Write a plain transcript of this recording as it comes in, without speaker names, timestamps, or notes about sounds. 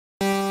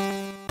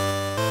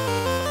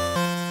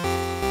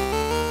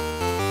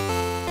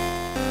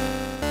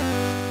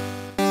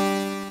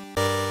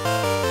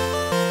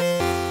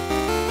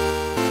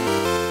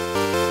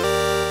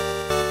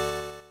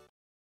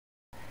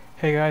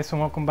Hey guys, and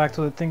welcome back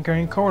to the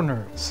Tinkering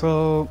Corner.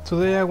 So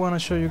today I want to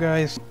show you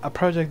guys a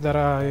project that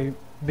I've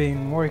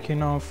been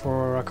working on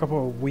for a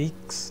couple of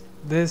weeks.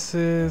 This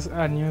is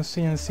a new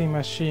CNC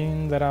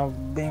machine that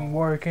I've been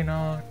working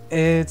on.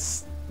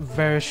 It's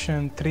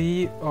version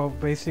 3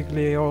 of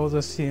basically all the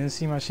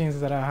CNC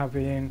machines that I have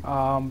been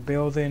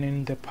building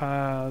in the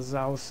past,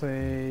 I would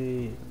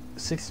say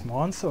 6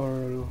 months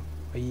or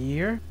a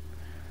year.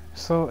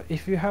 So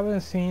if you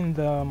haven't seen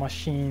the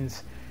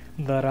machines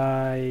that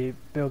I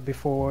built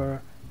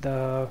before,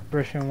 the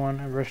version 1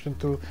 and version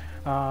 2,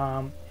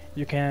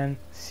 you can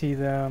see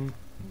them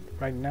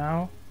right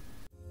now.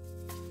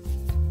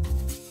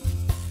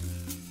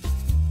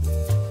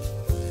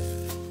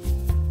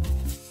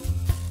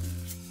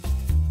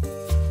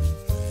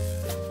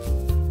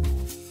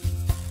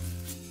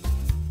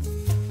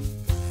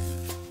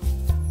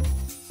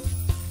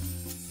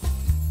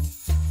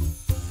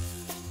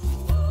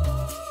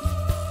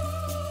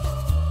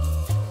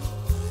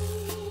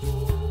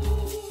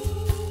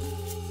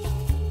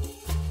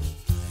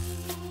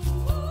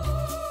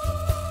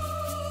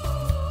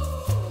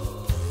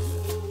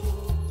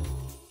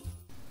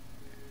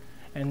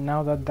 And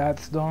now that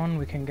that's done,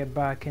 we can get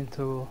back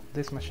into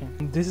this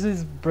machine. This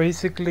is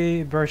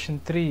basically version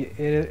 3.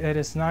 It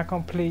is not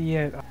complete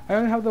yet. I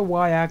don't have the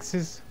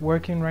Y-axis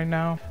working right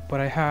now,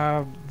 but I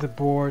have the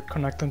board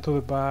connecting to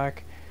the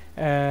back,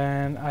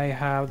 and I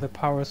have the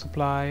power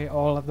supply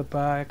all at the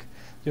back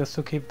just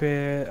to keep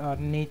it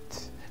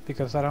neat,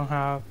 because I don't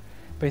have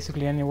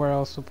basically anywhere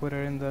else to put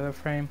it in the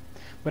frame.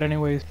 But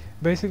anyways,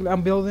 basically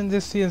I'm building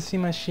this CNC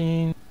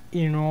machine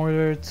in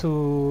order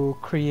to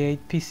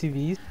create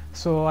PCBs.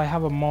 So I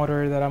have a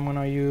motor that I'm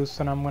gonna use,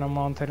 and I'm gonna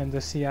mount it in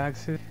the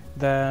C-axis.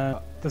 The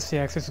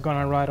C-axis is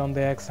gonna ride on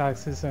the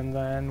X-axis, and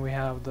then we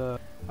have the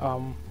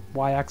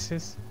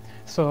Y-axis.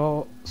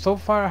 So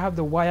far I have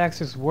the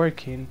Y-axis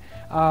working.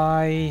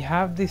 I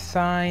have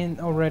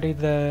designed already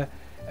the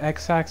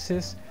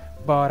X-axis,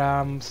 but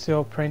I'm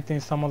still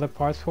printing some of the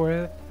parts for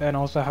it, and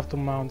also I have to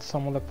mount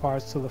some of the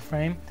parts to the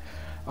frame.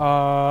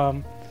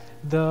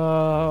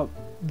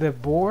 The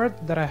board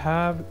that I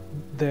have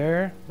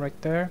there, right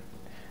there,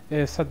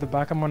 is at the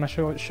back. I'm gonna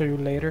show you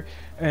later,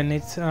 and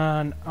it's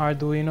an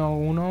Arduino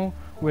Uno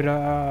with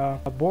a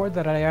board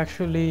that I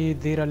actually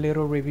did a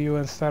little review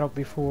and setup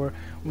before,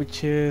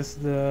 which is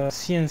the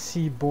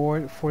CNC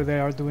board for the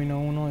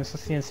Arduino Uno. It's a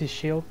CNC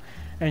shield,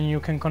 and you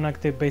can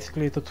connect it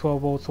basically to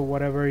 12 volts or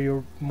whatever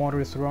your motor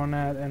is run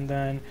at, and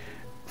then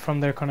from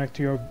there connect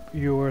to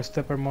your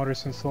stepper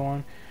motors and so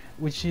on,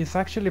 which is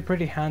actually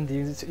pretty handy.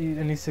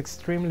 And it's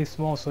extremely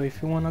small, so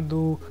if you want to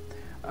do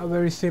a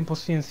very simple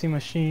CNC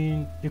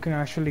machine, you can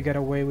actually get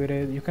away with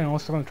it. You can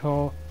also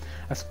control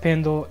a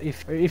spindle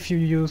if you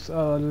use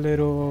a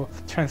little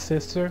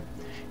transistor.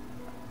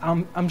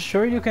 I'm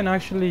sure you can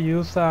actually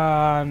use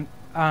an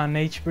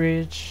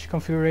H-bridge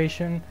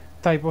configuration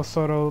type of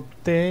sort of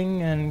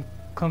thing and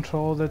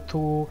control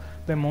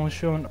the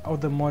motion of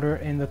the motor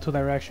in the 2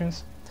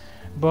 directions.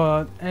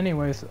 But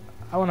anyways,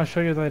 I want to show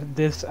you that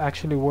this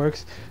actually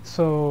works.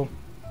 So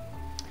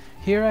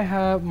here I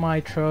have my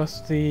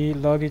trusty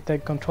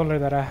Logitech controller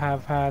that I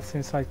have had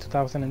since like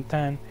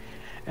 2010,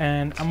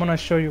 and I'm gonna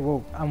show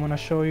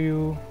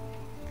you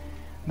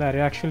that it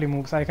actually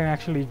moves. I can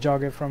actually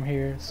jog it from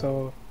here,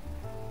 so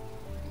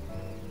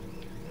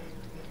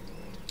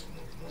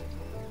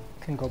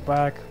can go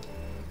back.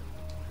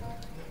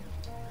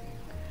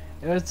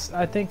 It's,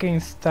 I think, in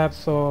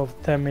steps of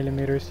 10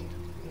 millimeters.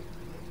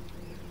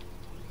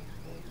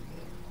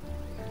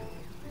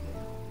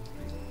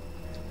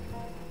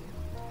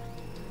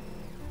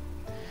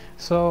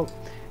 So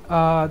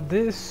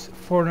this,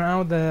 for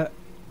now, the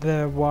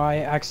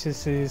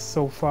Y-axis is,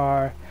 so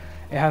far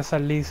it has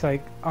at least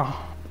like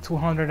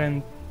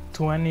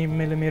 220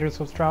 millimeters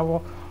of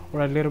travel,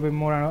 or a little bit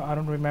more. I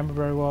don't remember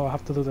very well. I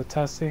have to do the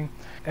testing.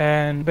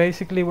 And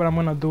basically what I'm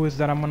gonna do is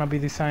that I'm gonna be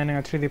designing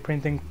a 3D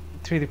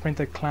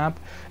printed clamp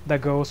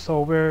that goes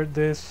over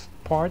this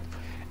part,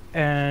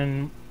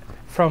 and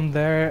from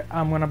there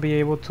I'm gonna be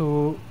able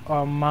to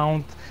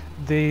mount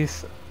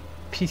these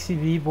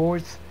PCB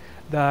boards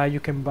that you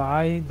can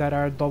buy that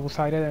are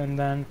double-sided, and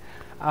then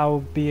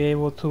I'll be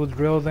able to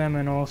drill them,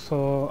 and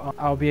also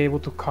I'll be able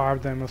to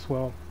carve them as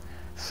well.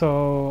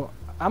 So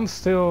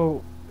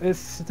it's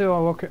still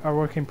a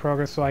work in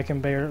progress, so I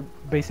can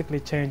basically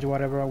change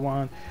whatever I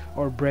want,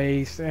 or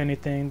brace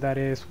anything that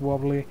is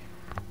wobbly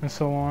and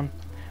so on.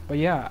 But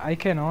yeah, I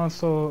can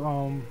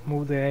also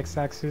move the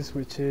X-axis,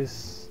 which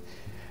is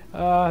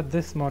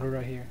this motor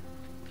right here.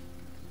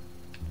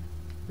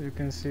 You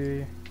can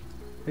see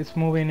it's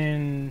moving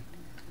in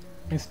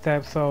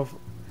steps of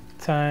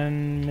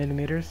 10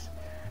 millimeters,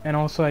 and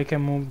also I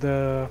can move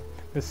the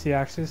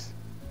C-axis,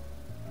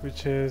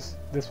 which is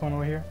this one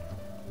over here.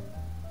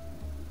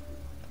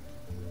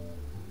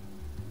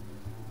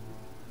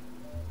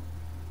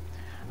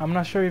 I'm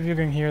not sure if you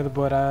can hear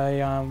but I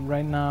am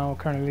right now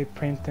currently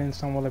printing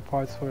some of the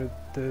parts for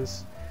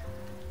this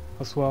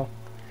as well.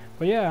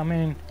 But yeah, I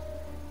mean,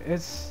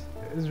 it's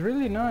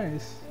really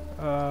nice.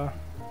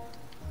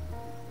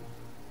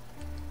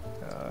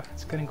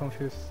 It's getting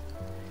confused.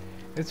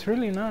 it's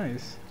really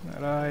nice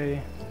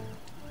that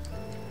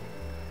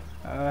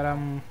that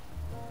I'm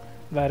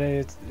that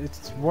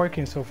it's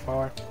working so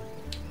far.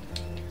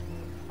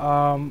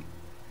 Um,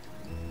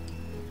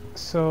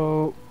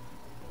 so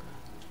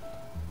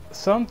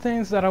some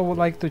things that I would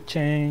like to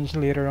change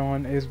later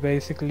on is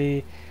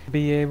basically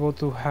be able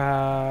to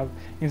have,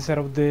 instead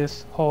of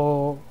this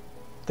whole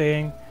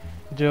thing,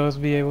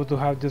 just be able to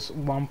have just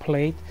one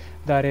plate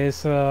that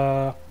is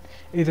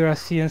either a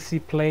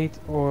CNC plate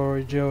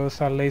or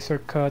just a laser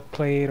cut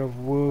plate of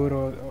wood,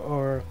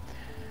 or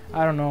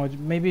I don't know,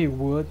 maybe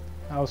wood.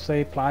 I'll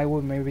say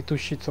plywood, maybe 2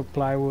 sheets of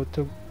plywood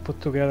to put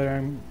together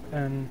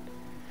and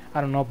I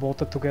don't know,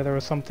 bolted together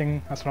or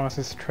something, as long as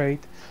it's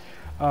straight.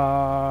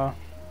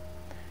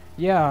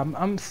 Yeah,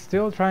 I'm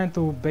still trying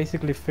to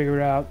basically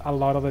figure out a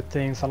lot of the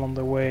things along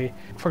the way.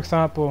 For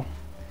example,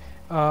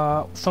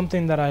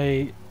 something that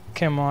I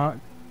came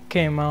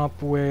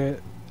up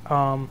with,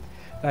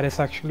 that is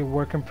actually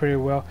working pretty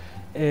well.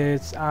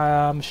 It's,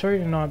 I'm sure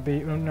you're not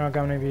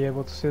gonna be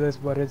able to see this,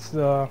 but it's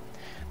the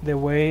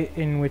way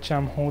in which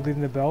I'm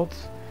holding the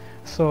belts.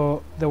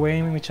 So the way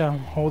in which I'm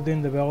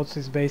holding the belts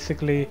is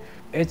basically,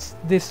 it's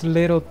this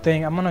little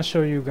thing. I'm gonna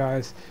show you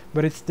guys,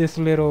 but it's this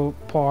little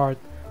part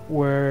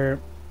where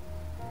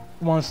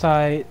one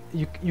side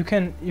you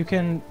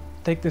can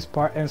take this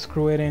part and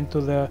screw it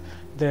into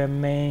the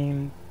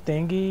main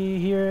thingy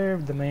here,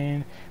 the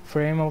main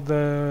frame of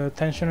the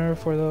tensioner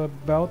for the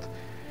belt,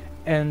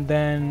 and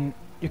then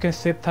you can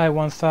zip tie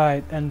one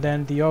side, and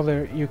then the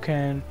other you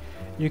can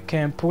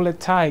pull it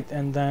tight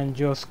and then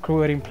just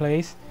screw it in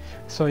place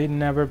so it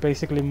never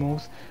basically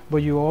moves. But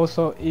you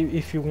also,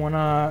 if you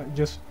wanna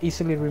just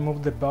easily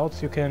remove the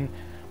belts, you can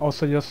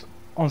also just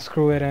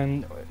unscrew it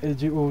and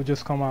it will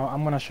just come out.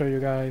 I'm gonna show you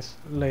guys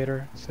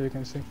later so you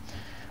can see.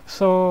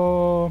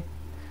 So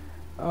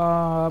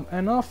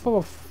enough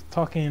of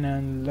talking,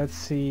 and let's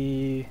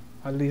see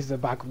at least the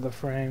back of the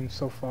frame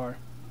so far.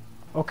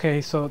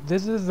 Okay, so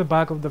this is the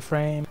back of the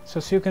frame. So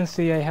as you can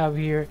see, I have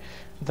here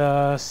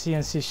the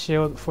CNC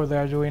shield for the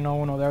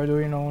Arduino Uno. The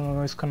Arduino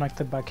Uno is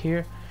connected back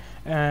here,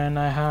 and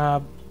I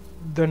have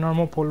the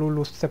normal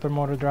Pololu stepper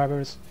motor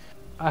drivers.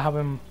 I have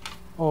them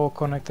all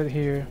connected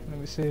here. Let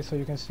me see so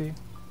you can see.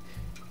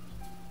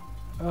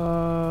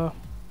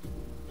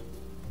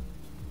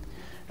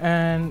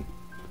 And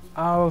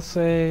I'll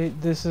say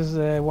this is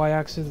the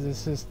y-axis,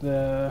 this is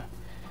the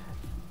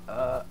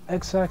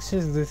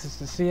x-axis, this is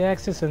the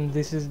z-axis, and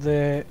this is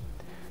the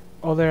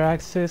other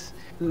axis.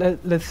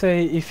 Let's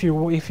say if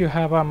you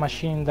have a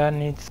machine that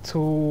needs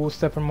 2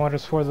 stepper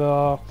motors for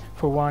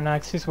one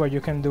axis, what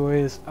you can do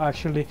is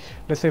actually,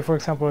 let's say for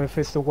example, if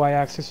it's the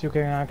y-axis, you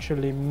can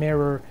actually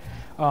mirror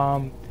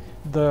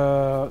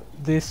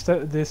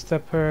this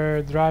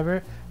stepper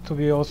driver to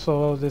be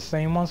also the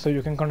same one, so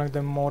you can connect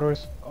the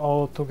motors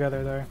all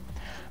together there.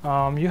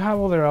 You have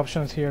other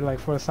options here, like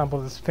for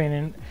example the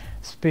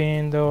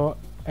spindle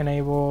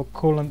enable,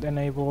 coolant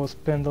enable,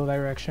 spindle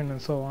direction,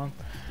 and so on.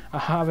 I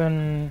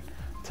haven't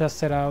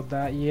tested out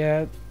that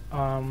yet.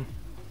 I'm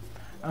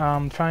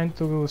trying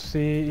to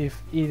see if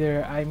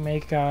either I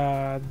make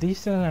a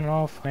decent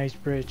enough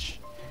H-bridge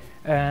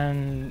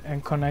and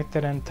connect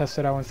it and test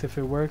it out and see if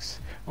it works,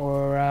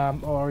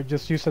 or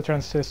just use a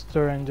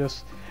transistor and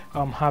just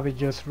have it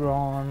just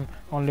run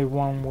only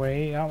one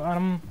way.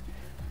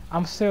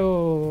 I'm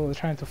still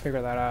trying to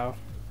figure that out.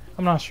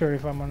 I'm not sure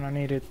if I'm gonna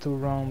need it to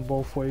run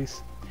both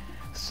ways.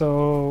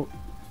 So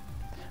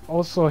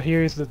also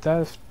here is the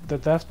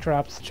death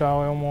traps, which I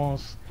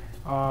almost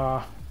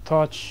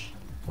touched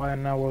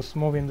when I was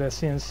moving the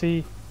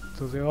CNC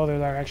to the other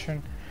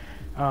direction.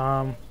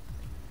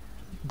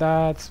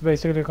 That's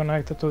basically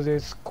connected to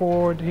this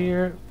cord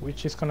here,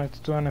 which is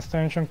connected to an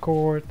extension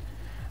cord.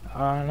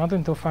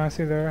 Nothing too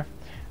fancy there.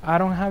 I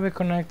don't have it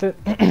connected.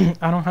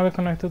 I don't have it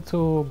connected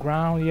to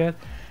ground yet.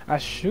 I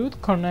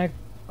should connect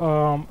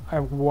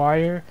a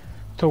wire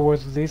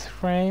towards this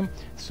frame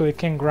so it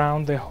can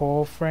ground the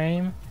whole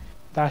frame.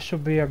 That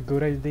should be a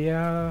good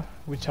idea,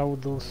 which I will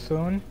do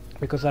soon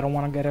because I don't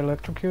want to get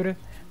electrocuted.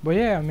 But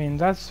yeah, I mean,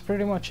 that's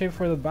pretty much it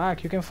for the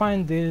back. You can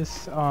find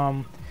these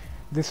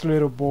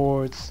little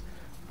boards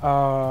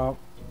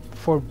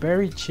for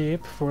very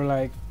cheap, for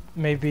like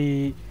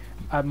maybe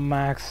at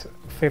max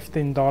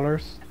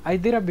 $15. I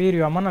did a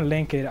video, I'm gonna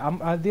link it.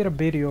 I did a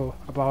video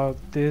about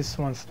this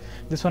ones.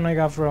 This one I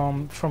got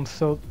from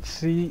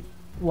CYL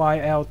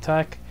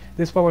Tech.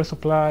 This power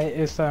supply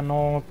is an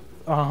old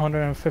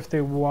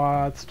 150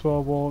 watts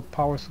 12 volt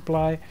power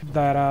supply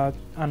that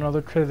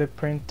another 3D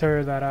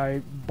printer that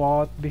I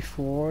bought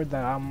before,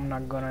 that I'm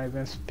not gonna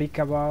even speak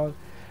about,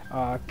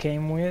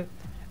 came with.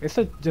 It's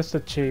just a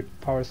cheap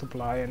power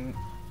supply, and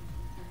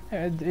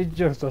it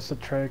just does the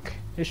trick.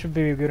 It should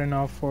be good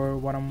enough for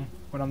what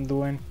I'm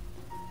doing.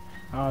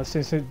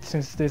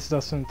 Since this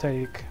doesn't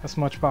take as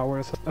much power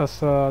as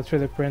a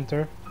 3D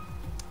printer.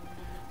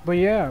 But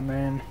yeah,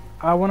 man,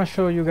 I want to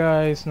show you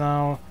guys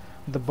now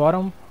the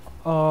bottom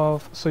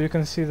of, so you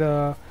can see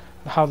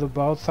how the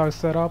belts are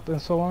set up and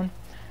so on.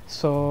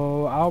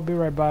 So I'll be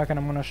right back and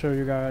I'm gonna show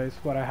you guys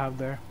what I have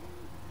there.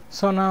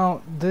 So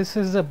now this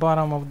is the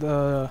bottom of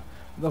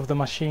the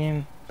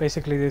machine.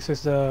 Basically this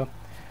is the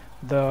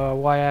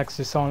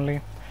y-axis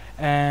only,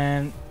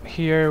 and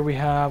here we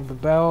have the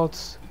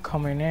belts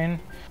coming in.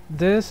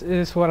 This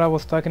is what I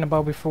was talking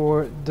about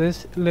before.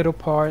 This little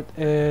part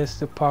is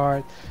the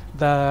part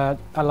that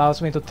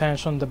allows me to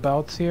tension the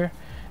belts here,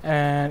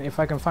 and if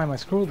I can find my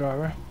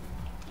screwdriver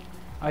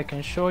I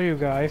can show you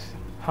guys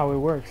how it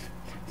works.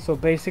 So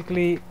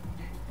basically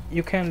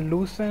you can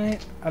loosen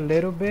it a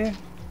little bit,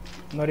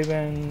 not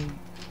even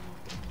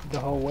the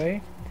whole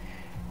way,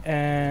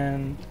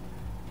 and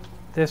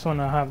this one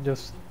I have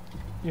just,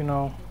 you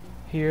know,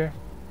 here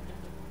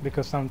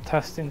because I'm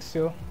testing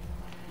still,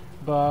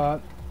 but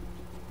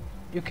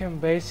you can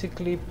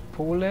basically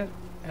pull it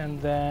and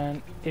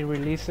then it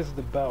releases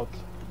the belt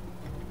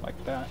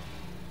like that.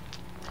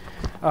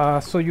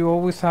 So you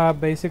always have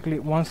basically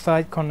one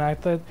side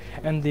connected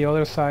and the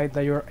other side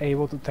that you're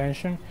able to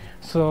tension.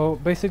 So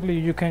basically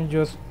you can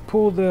just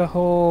pull the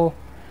whole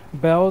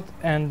belt,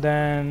 and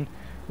then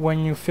when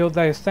you feel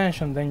that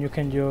extension, then you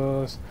can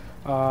just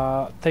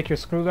take your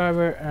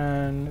screwdriver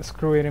and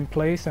screw it in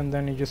place, and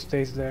then it just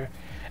stays there.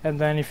 And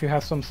then if you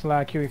have some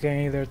slack, you can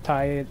either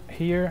tie it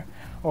here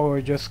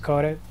or just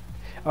cut it.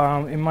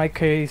 In my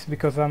case,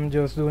 because I'm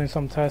just doing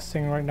some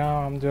testing right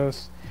now,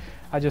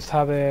 I just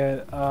have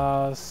it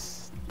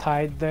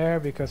tied there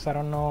because I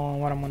don't know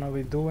what I'm gonna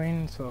be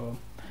doing. So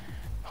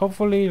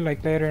hopefully,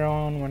 like later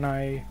on, when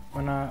I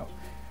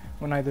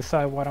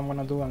decide what I'm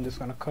gonna do, I'm just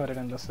gonna cut it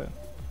and that's it.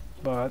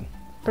 But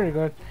pretty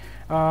good.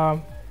 I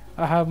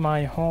have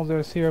my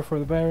holders here for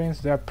the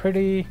bearings. They're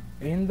pretty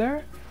in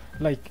there.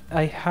 Like,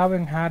 I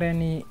haven't had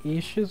any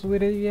issues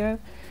with it yet,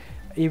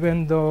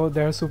 even though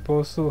they're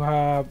supposed to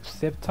have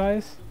zip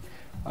ties.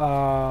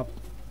 I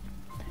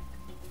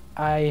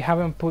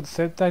haven't put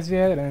zip ties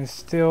yet, and it's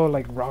still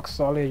like rock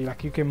solid.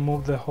 Like, you can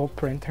move the whole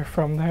printer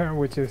from there,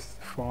 which is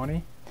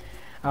funny.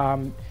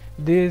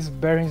 These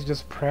bearings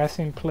just press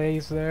in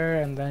place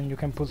there, and then you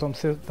can put some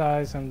zip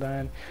ties and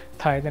then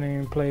tighten it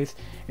in place.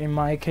 In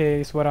my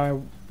case, what I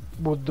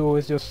would do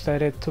is just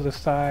set it to the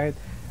side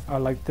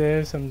like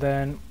this, and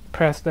then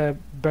press the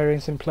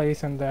bearings in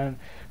place, and then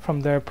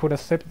from there put a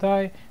zip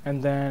tie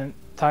and then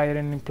tie it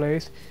in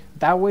place.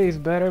 That way is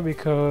better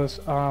because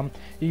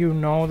you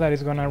know that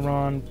it's gonna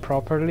run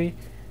properly,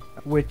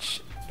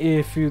 which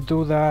if you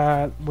do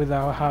that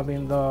without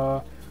having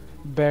the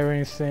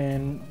bearings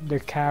in the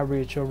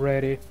carriage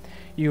already,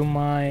 you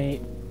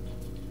might,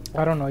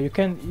 I don't know, you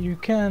can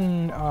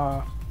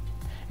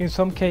in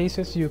some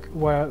cases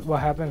what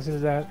happens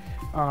is that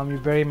your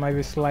bearing might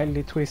be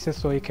slightly twisted,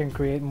 so it can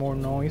create more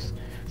noise.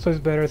 So it's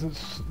better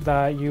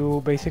that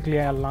you basically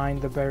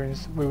align the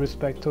bearings with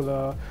respect to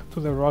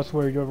the rods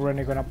where you're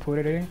really gonna put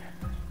it in.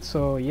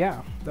 So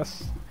yeah,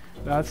 that's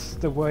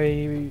the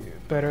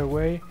better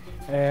way,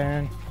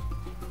 and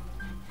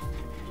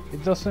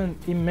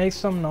it makes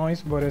some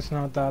noise, but it's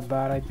not that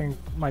bad. I think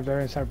my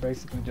bearings are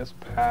basically just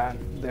bad.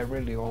 They're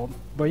really old.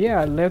 But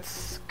yeah,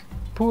 let's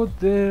put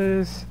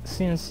this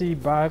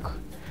CNC back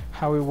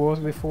how it was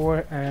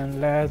before, and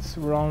let's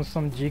run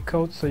some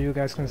Gcode so you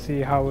guys can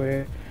see how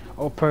it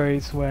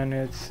operates when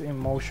it's in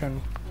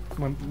motion,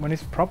 when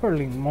it's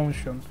properly in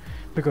motion,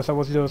 because I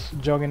was just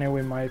jogging it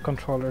with my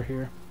controller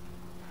here.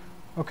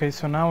 Okay,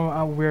 so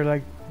now we're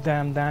like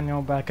damn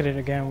Daniel back at it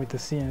again with the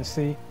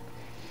CNC,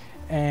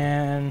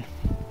 and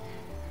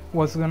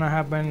what's gonna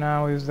happen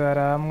now is that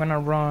I'm gonna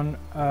run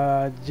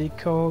a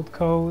Gcode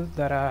code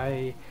that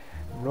I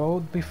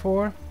wrote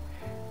before,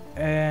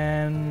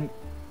 and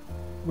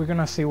we're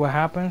gonna see what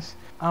happens.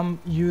 I'm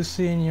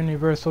using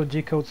Universal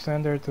Gcode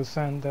Sender to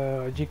send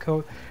the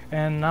Gcode,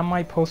 and I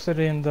might post it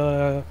in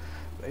the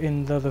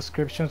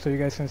description so you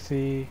guys can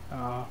see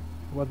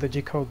what the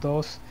Gcode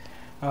does.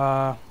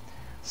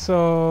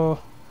 So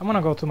I'm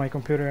gonna go to my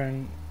computer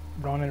and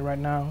run it right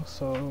now.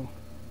 So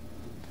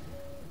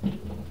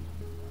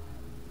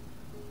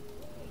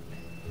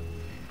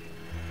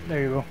there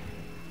you go.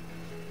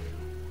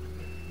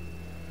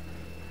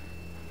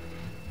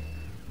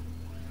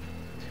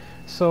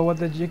 So what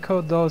the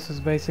Gcode does is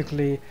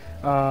basically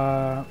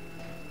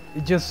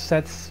it just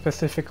sets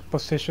specific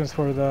positions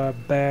for the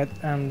bed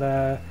and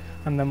the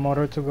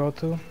motor to go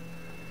to.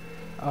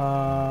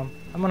 I'm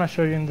gonna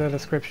show you in the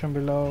description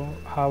below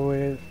how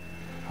it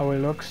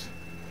looks,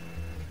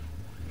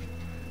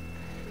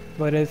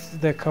 but it's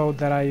the code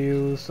that I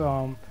use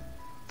to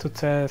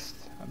test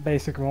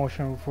basic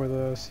motion for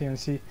the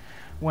CNC.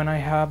 When I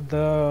have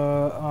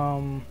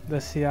the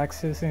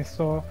Z-axis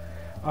installed,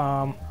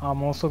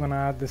 I'm also gonna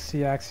add the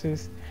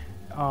Z-axis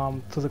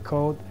to the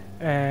code,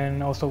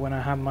 and also when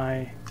I have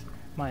my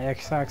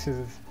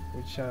X-axis,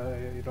 which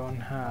I don't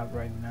have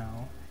right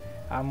now,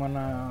 I'm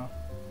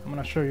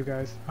gonna show you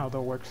guys how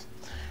that works.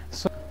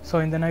 So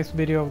in the next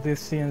video of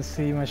this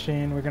CNC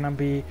machine, we're gonna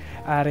be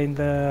adding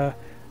the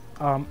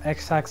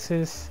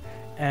X-axis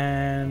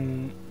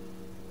and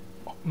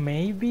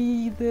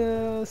maybe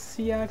the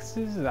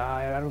Z-axis.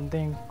 I don't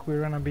think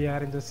we're gonna be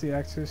adding the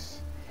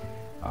Z-axis.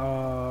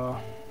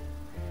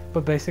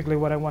 But basically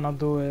what I want to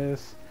do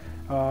is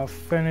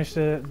finish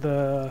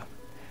the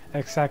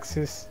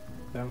x-axis,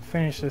 then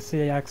finish the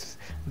z-axis,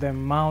 then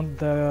mount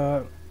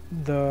the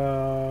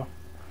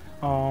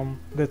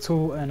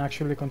tool and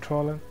actually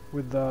control it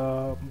with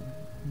the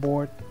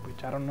board,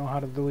 which I don't know how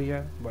to do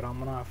yet, but I'm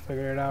gonna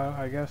figure it out,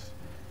 I guess.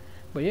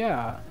 But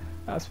yeah,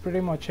 that's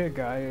pretty much it,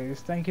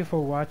 guys. Thank you for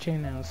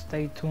watching and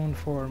stay tuned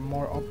for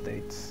more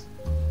updates.